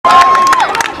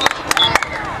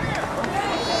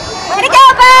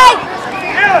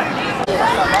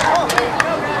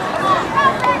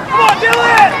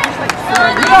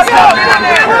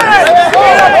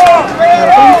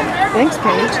Thanks,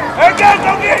 Paige.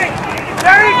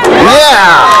 Yeah!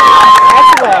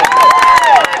 That's away.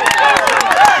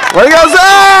 Way to go,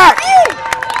 Zach!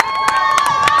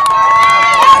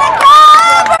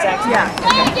 Yeah.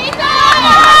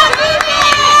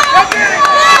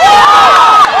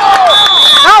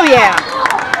 Oh, yeah.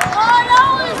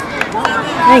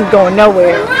 Ain't going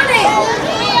nowhere.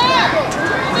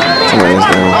 Somebody's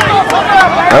going.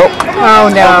 Oh. Oh,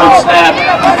 no. Snap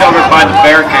covered by the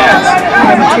Bearcats.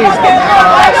 Number 2's getting the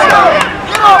ball, so.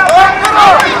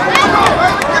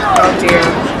 Oh, dear.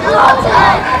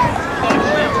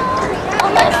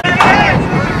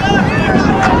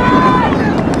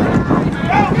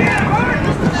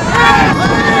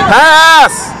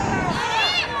 Pass!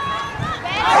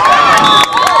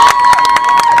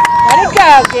 Let it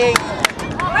go, Deke.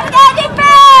 Let it go,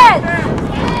 defense!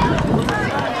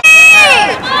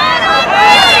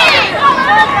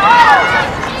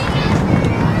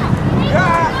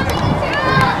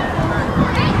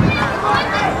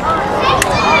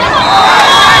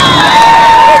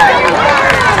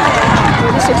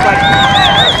 This is like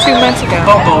 2 months ago.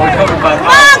 Fumble recovered by Come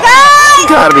on, guys!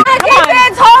 Gotta be.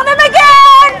 Defense, hold him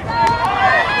again!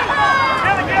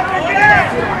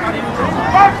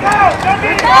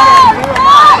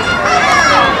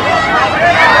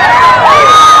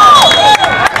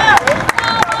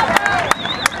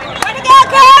 Way to go,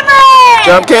 Cameron!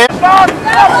 Jump, Cam.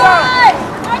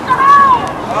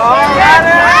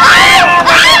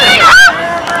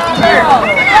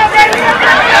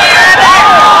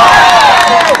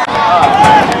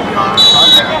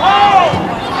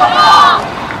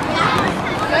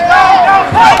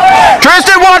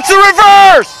 Tristan, watch the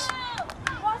reverse!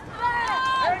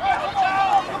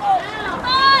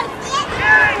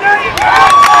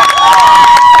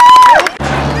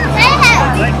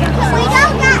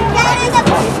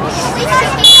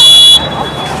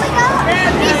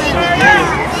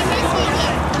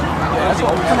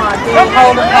 Come on, Deke.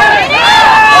 Hold him hard.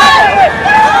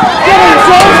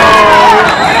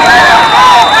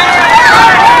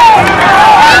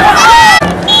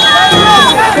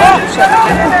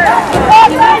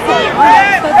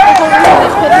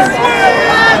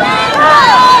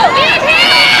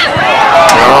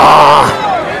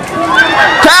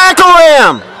 Tackle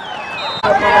him!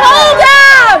 Hold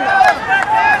him!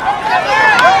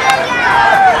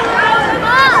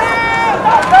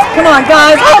 Come on,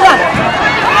 guys. Hold on.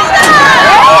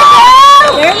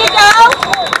 There you go!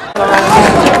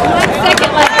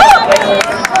 Second leg.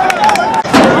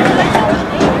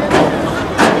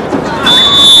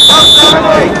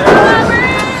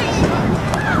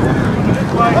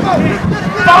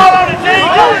 Follow the team!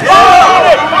 Follow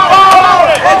it! Follow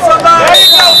it! Hit somebody! There you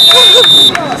go!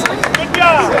 Good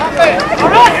job! All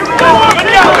right, here we go! Good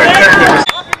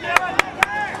job!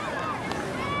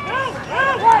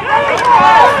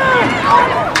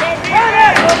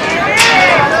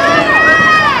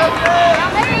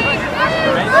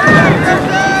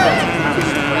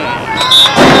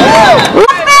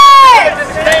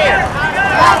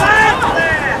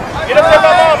 Get up there,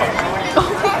 my mama!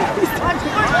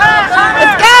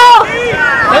 Let's go!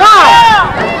 Come on.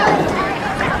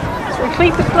 Let's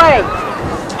repeat the play.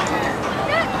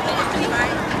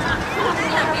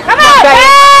 Come on,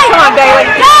 Bailey! Come on, Bailey.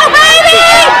 Go, baby!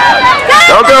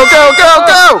 Go, go, go, go,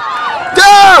 go!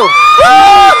 Go!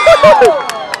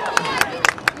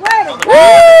 Woo!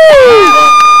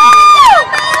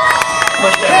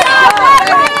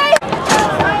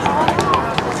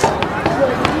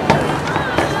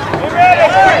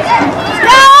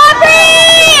 Go,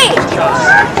 Aubrey!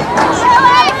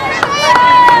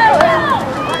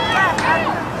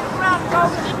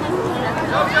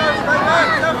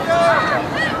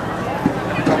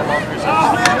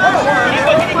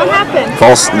 What happened?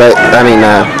 False, but, I mean,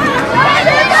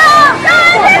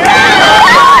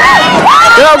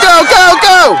 go, go, go,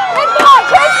 go!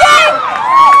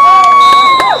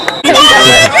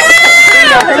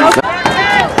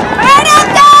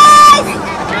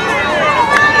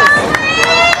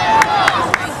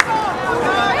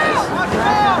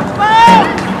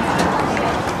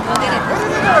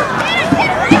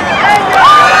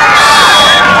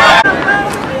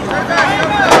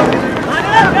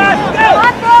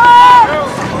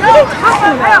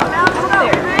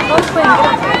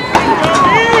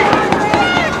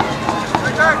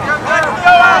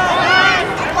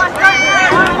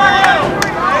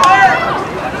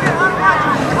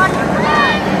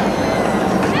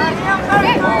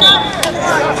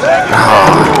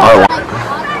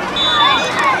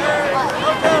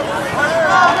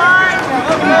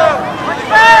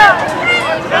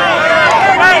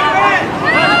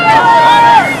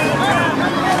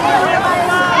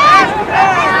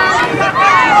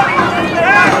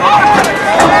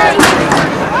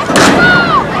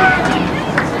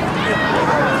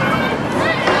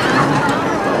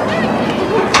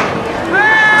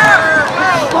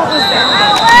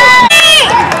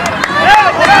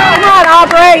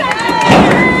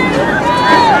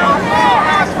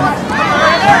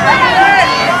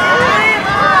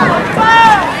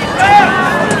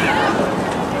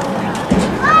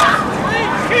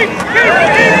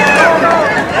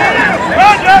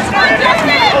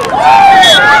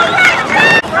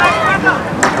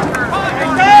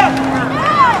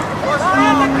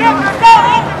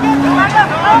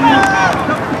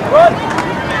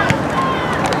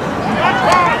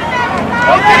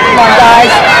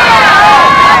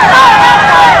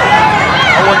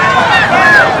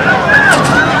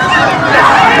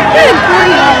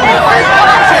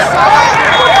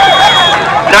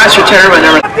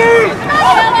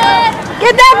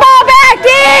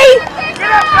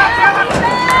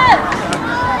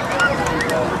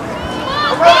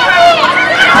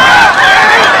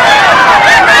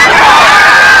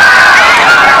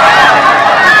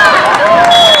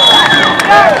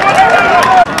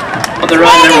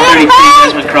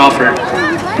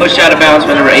 inbounds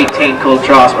by number 18, Cole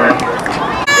Strasburg.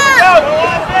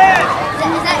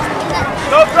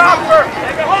 Go, Cropper!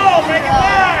 Make a hole! Make it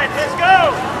wide! Let's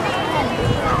go!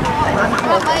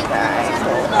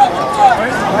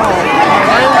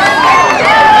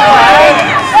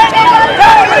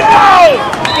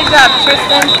 Good job,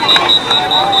 Tristan.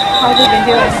 How's he been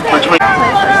doing?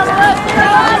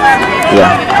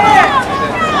 Yeah.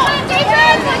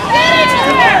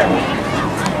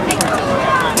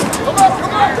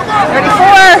 34.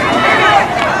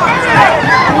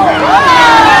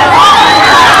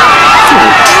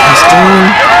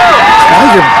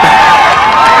 Now you're back.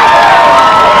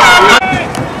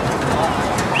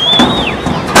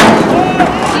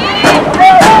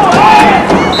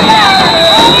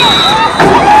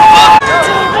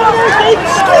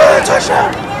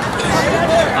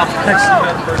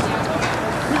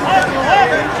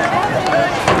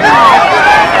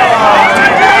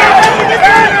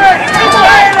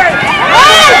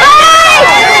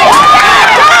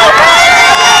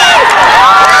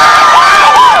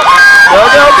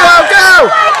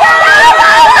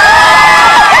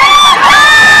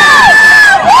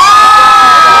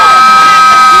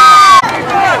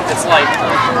 It's like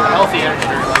healthy energy,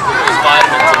 like those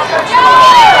vitamins and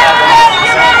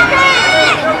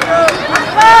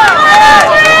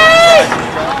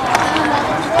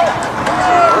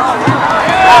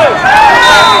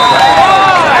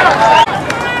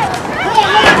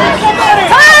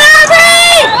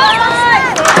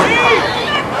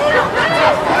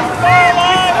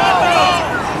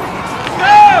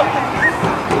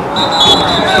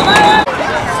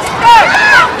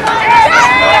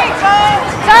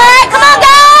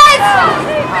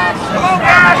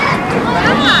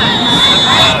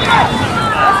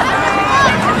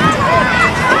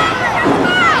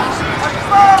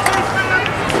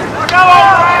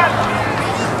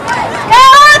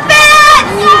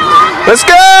Let's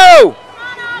go!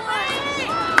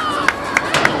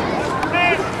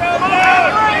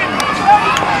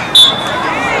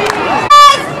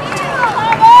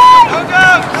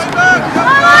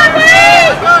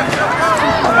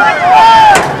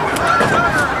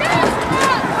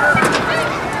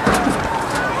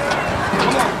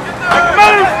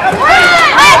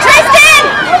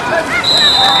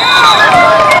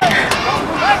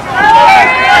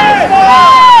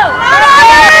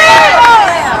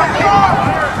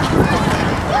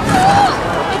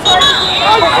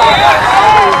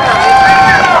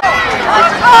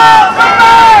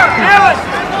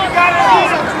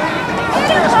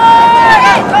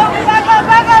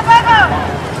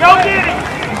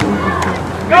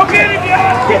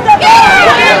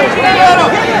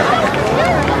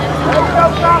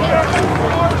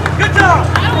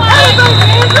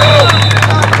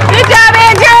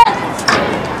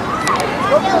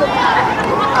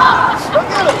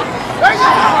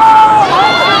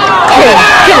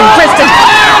 Get him,